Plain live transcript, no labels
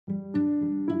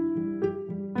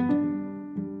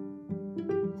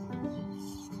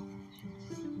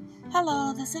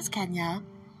Hello, this is Kenya,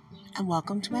 and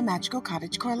welcome to my magical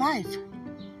cottagecore life.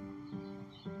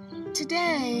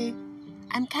 Today,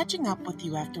 I'm catching up with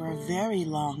you after a very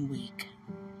long week.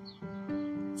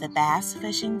 The Bass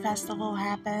Fishing Festival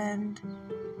happened.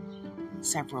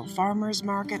 Several farmers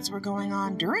markets were going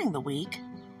on during the week.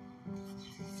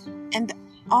 And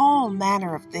all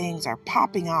manner of things are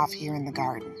popping off here in the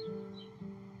garden.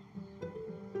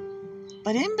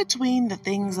 But in between the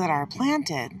things that are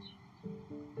planted,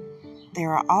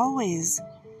 there are always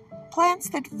plants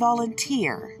that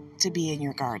volunteer to be in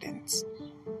your gardens.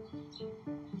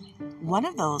 One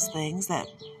of those things that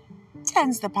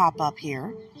tends to pop up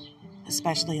here,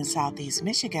 especially in Southeast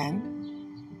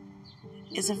Michigan,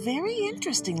 is a very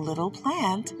interesting little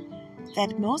plant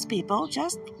that most people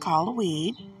just call a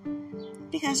weed,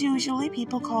 because usually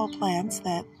people call plants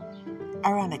that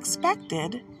are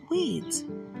unexpected weeds.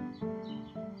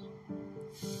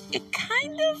 It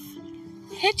kind of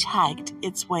hitchhiked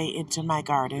its way into my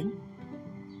garden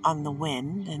on the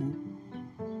wind, and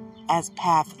as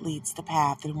path leads to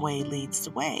path and way leads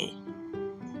to way.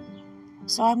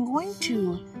 So I'm going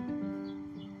to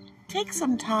take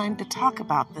some time to talk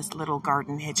about this little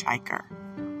garden hitchhiker,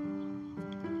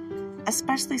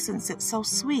 especially since it's so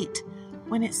sweet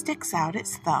when it sticks out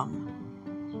its thumb.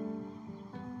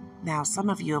 Now, some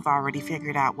of you have already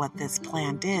figured out what this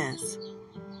plant is,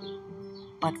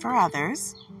 but for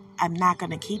others, I'm not going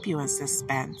to keep you in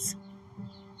suspense.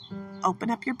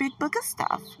 Open up your big book of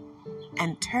stuff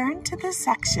and turn to the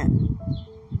section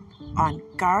on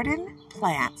garden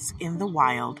plants in the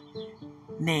wild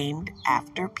named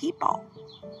after people.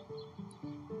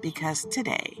 Because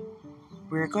today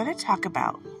we're going to talk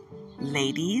about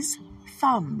lady's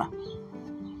thumb.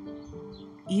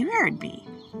 You heard me,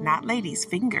 not lady's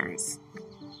fingers,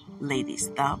 lady's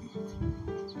thumb.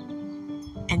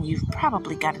 And you've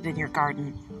probably got it in your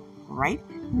garden right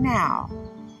now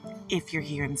if you're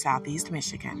here in Southeast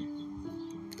Michigan.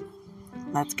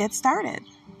 Let's get started.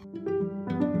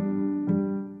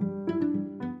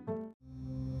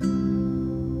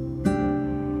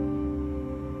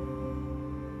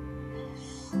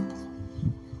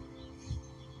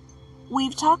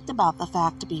 We've talked about the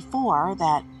fact before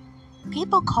that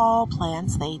people call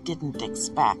plants they didn't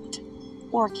expect,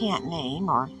 or can't name,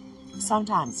 or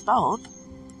sometimes both,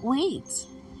 weeds.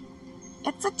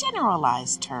 It's a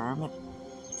generalized term. It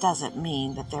doesn't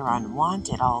mean that they're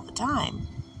unwanted all the time,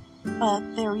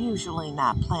 but they're usually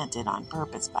not planted on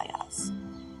purpose by us.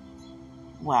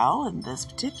 Well, in this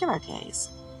particular case,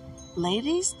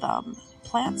 Lady's thumb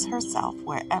plants herself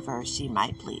wherever she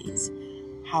might please.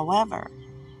 However,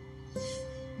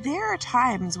 there are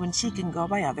times when she can go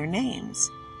by other names.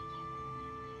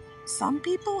 Some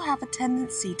people have a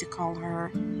tendency to call her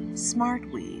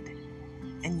smartweed,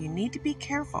 and you need to be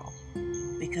careful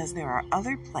because there are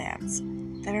other plants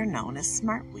that are known as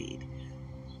smartweed,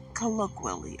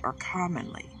 colloquially or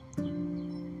commonly.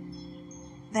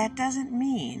 That doesn't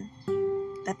mean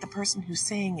that the person who's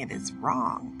saying it is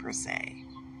wrong, per se.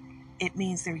 It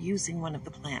means they're using one of the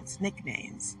plant's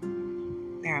nicknames.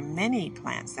 There are many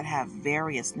plants that have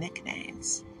various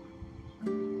nicknames.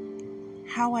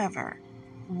 However,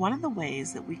 one of the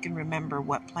ways that we can remember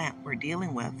what plant we're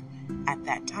dealing with at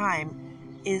that time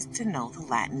is to know the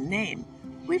Latin name.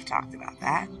 We've talked about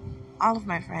that. All of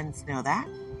my friends know that.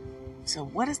 So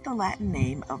what is the Latin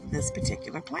name of this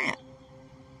particular plant?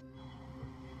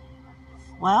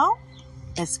 Well,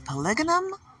 it's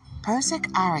Polygonum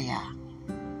persicaria.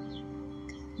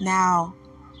 Now,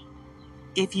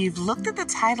 if you've looked at the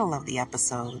title of the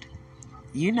episode,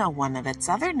 you know one of its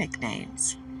other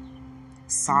nicknames,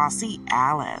 Saucy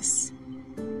Alice,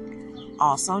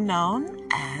 also known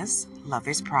as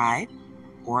Lover's Pride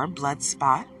or Blood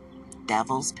Spot,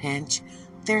 Devil's Pinch.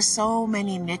 There's so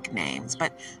many nicknames,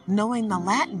 but knowing the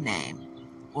Latin name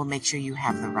will make sure you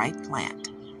have the right plant.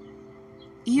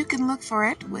 You can look for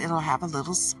it. It'll have a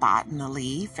little spot in the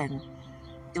leaf, and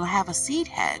it'll have a seed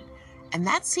head, and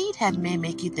that seed head may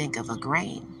make you think of a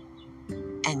grain.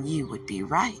 And you would be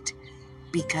right,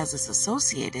 because it's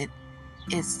associated,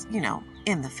 it's,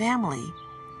 in the family,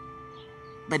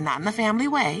 but not in the family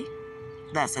way.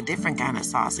 That's a different kind of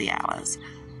Saucy Alice.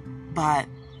 But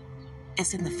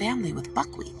it's in the family with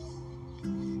buckwheat.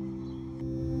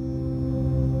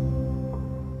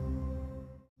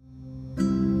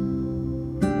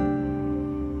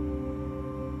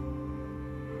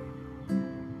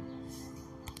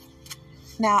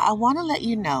 Now, I want to let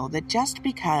you know that just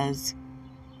because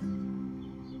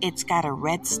it's got a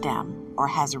red stem or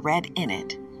has red in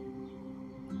it,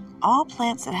 all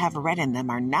plants that have red in them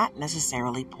are not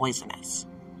necessarily poisonous.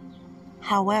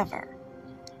 However,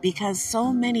 because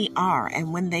so many are,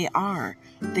 and when they are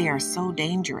so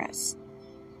dangerous.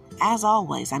 As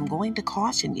always, I'm going to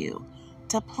caution you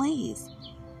to please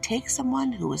take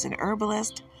someone who is an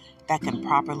herbalist that can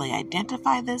properly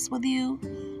identify this with you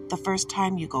the first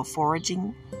time you go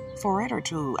foraging for it or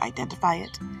to identify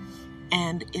it.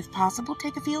 And if possible,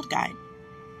 take a field guide.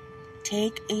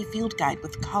 Take a field guide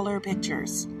with color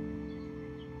pictures.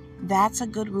 That's a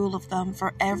good rule of thumb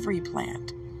for every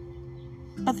plant.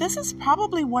 But this is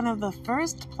probably one of the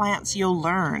first plants you'll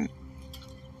learn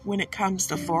when it comes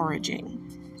to foraging.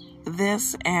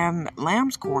 This and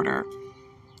lamb's quarter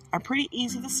are pretty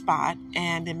easy to spot,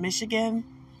 and in Michigan,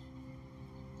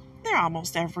 they're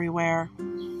almost everywhere.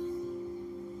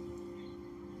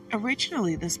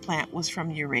 Originally, this plant was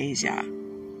from Eurasia,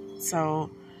 so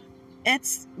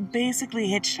it's basically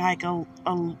hitchhiked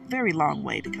a very long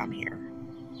way to come here.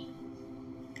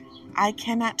 I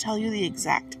cannot tell you the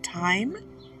exact time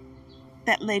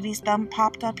that lady's thumb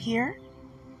popped up here,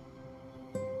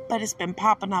 but it's been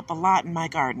popping up a lot in my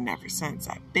garden ever since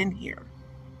I've been here.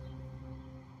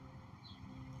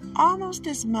 Almost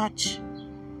as much,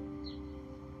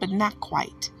 but not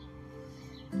quite,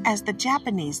 as the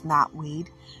Japanese knotweed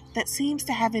that seems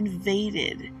to have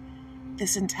invaded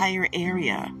this entire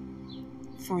area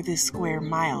for this square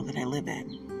mile that I live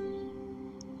in.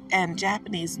 And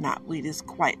Japanese knotweed is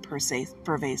quite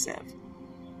pervasive.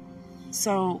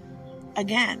 So,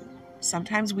 again,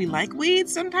 sometimes we like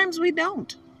weeds, sometimes we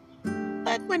don't.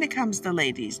 But when it comes to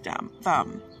ladies'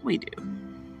 thumb, we do.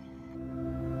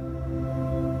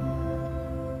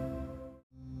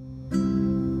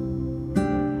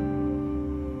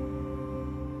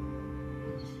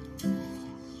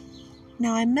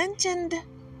 Now, I mentioned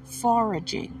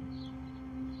foraging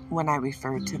when I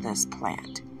referred to this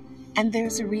plant, and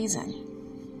there's a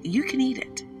reason. You can eat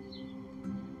it.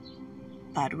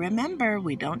 But remember,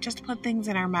 we don't just put things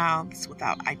in our mouths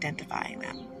without identifying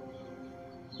them.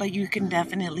 But you can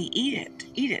definitely eat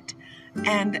it.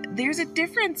 And there's a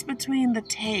difference between the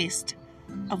taste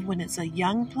of when it's a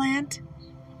young plant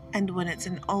and when it's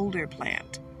an older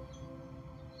plant.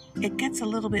 It gets a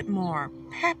little bit more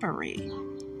peppery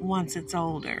once it's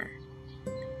older.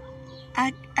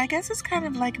 I guess it's kind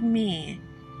of like me.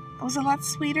 I was a lot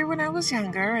sweeter when I was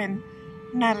younger, and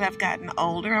now that I've gotten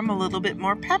older, I'm a little bit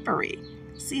more peppery.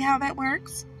 See how that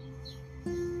works?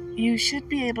 You should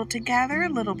be able to gather a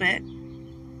little bit,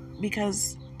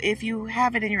 because if you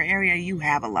have it in your area, you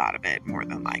have a lot of it, more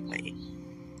than likely.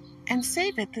 And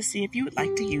save it to see if you would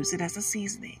like to use it as a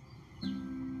seasoning.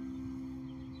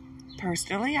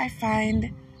 Personally, I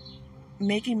find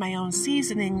making my own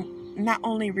seasoning not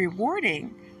only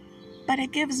rewarding, but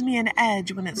it gives me an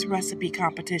edge when it's recipe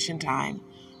competition time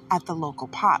at the local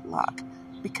potluck,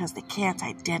 because they can't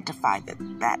identify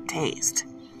that taste.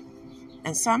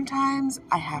 And sometimes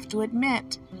I have to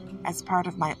admit, as part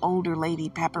of my older lady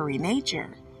peppery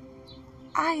nature,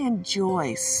 I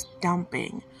enjoy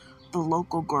stumping the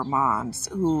local gourmands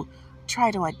who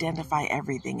try to identify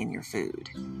everything in your food.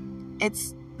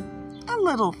 It's a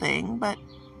little thing, but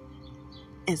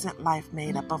isn't life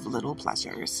made up of little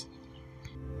pleasures?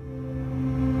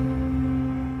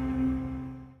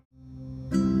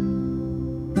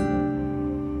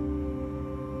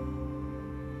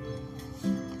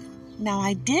 Now,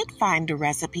 I did find a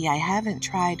recipe I haven't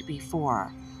tried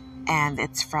before, and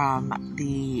it's from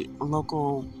the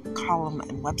local column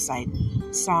and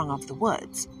website, Song of the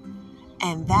Woods,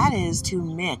 and that is to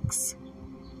mix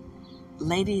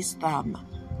lady's thumb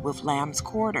with lamb's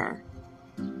quarter,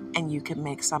 and you can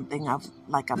make something of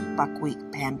like a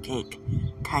buckwheat pancake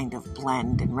kind of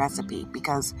blend and recipe,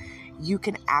 because you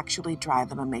can actually dry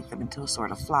them and make them into a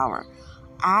sort of flour.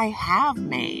 I have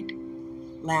made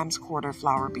lamb's quarter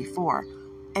flour before.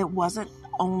 It wasn't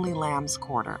only lamb's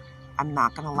quarter. I'm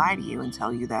not going to lie to you and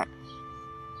tell you that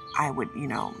I would,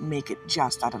 make it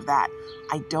just out of that.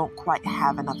 I don't quite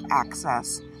have enough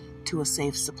access to a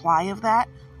safe supply of that.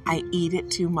 I eat it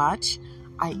too much.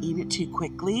 I eat it too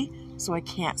quickly, so I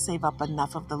can't save up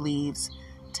enough of the leaves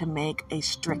to make a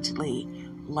strictly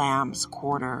lamb's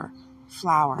quarter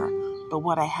flour. But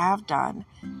what I have done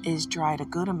is dried a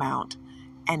good amount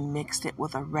and mixed it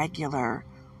with a regular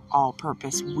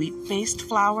all-purpose wheat-based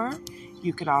flour.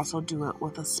 You could also do it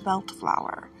with a spelt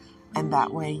flour, and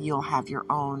that way you'll have your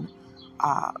own,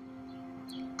 I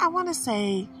want to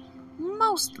say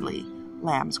mostly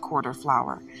lamb's quarter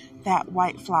flour. That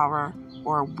white flour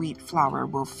or wheat flour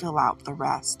will fill out the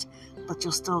rest, but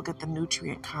you'll still get the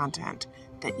nutrient content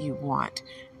that you want,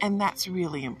 and that's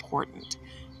really important.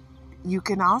 You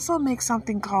can also make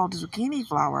something called zucchini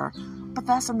flour, but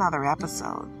that's another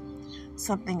episode.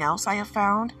 Something else I have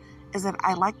found is that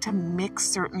I like to mix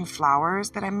certain flours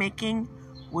that I'm making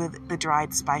with the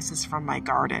dried spices from my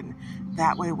garden.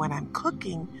 That way when I'm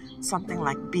cooking something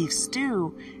like beef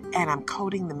stew and I'm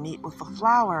coating the meat with the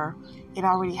flour, it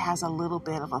already has a little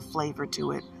bit of a flavor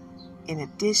to it, in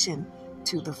addition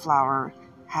to the flour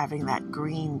having that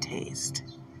green taste.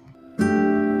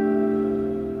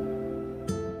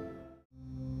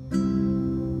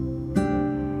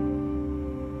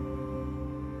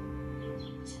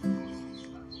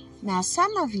 Now,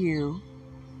 some of you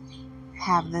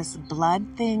have this blood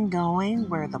thing going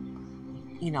where the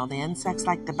insects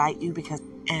like to bite you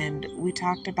and we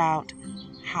talked about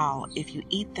how if you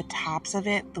eat the tops of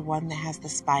it, the one that has the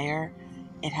spire,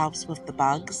 it helps with the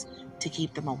bugs to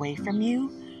keep them away from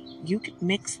you. You could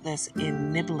mix this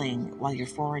in nibbling while you're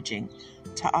foraging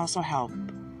to also help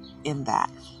in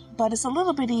that. But it's a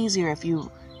little bit easier if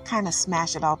you kind of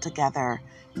smash it all together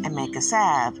and make a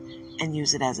salve and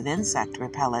use it as an insect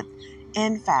repellent.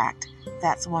 In fact,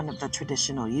 that's one of the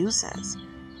traditional uses,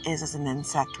 is as an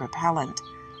insect repellent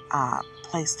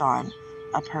placed on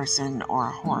a person or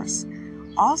a horse.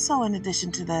 Also, in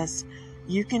addition to this,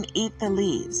 you can eat the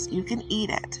leaves. You can eat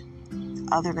it,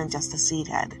 other than just the seed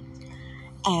head.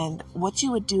 And what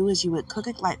you would do is you would cook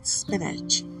it like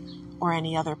spinach or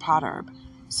any other pot herb.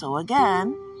 So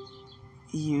again,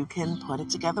 you can put it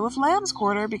together with lamb's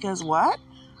quarter because what?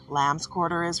 Lamb's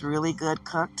quarter is really good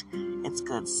cooked. It's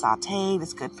good sauteed.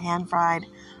 It's good pan-fried.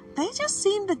 They just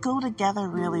seem to go together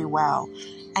really well.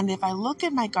 And if I look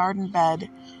at my garden bed,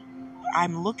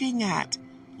 I'm looking at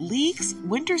leeks,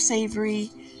 winter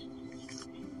savory,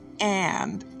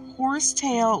 and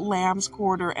horsetail, lamb's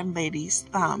quarter, and lady's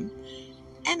thumb,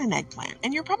 and an eggplant.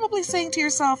 And you're probably saying to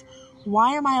yourself,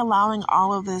 why am I allowing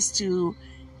all of this to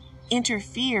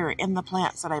interfere in the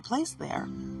plants that I place there?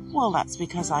 Well, that's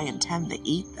because I intend to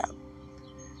eat them.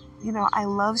 I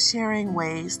love sharing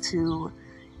ways to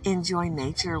enjoy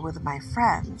nature with my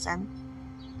friends, and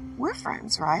we're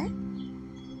friends, right?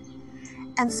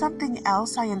 And something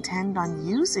else I intend on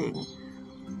using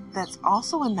that's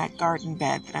also in that garden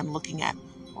bed that I'm looking at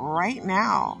right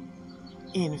now,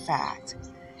 in fact,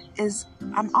 is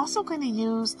I'm also going to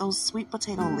use those sweet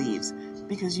potato leaves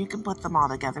because you can put them all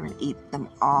together and eat them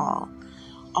all.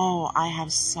 Oh, I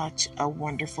have such a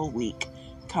wonderful week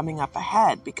coming up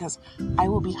ahead because I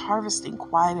will be harvesting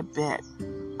quite a bit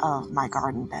of my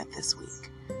garden bed this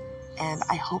week. And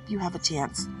I hope you have a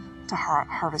chance to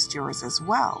harvest yours as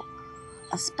well,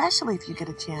 especially if you get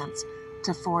a chance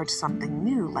to forage something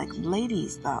new like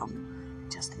lady's thumb.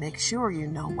 Just make sure you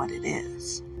know what it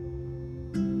is.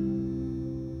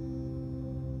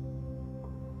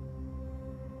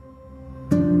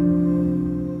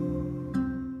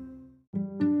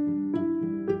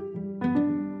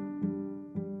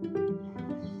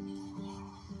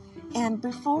 And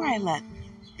before I let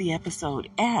the episode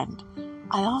end,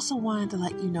 I also wanted to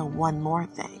let you know one more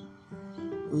thing.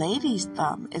 Lady's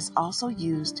thumb is also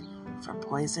used for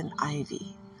poison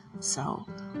ivy. So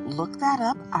look that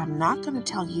up. I'm not going to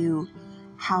tell you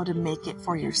how to make it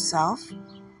for yourself,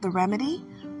 the remedy,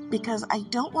 because I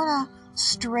don't want to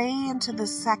stray into the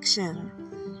section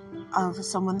of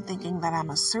someone thinking that I'm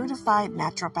a certified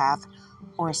naturopath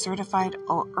or a certified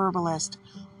herbalist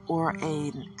or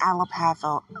an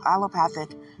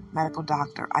allopathic medical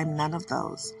doctor. I'm none of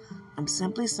those. I'm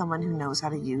simply someone who knows how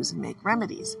to use and make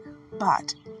remedies.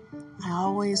 But I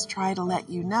always try to let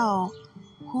you know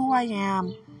who I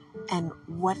am and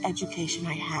what education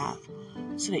I have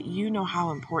so that you know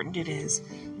how important it is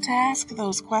to ask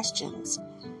those questions.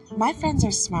 My friends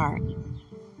are smart.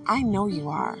 I know you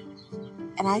are.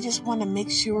 And I just want to make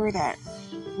sure that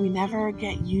we never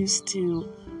get used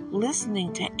to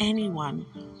listening to anyone,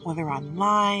 whether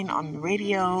online, on the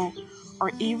radio,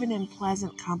 or even in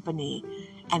pleasant company,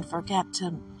 and forget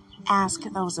to ask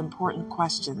those important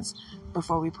questions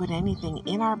before we put anything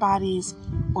in our bodies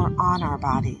or on our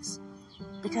bodies.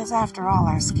 Because after all,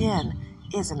 our skin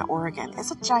is an organ.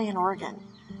 It's a giant organ.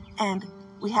 And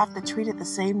we have to treat it the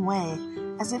same way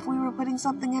as if we were putting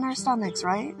something in our stomachs,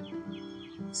 right?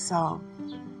 So,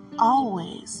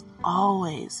 always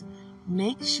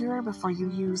make sure before you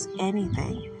use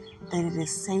anything that it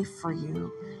is safe for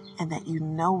you and that you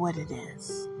know what it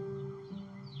is.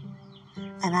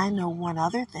 And I know one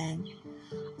other thing.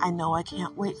 I know I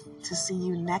can't wait to see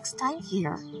you next time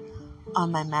here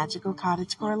on my Magical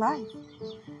Cottage for Life.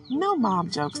 No mom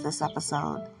jokes this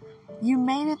episode. You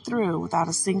made it through without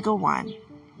a single one.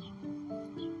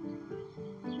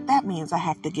 That means I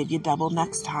have to give you double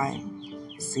next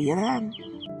time. See you then.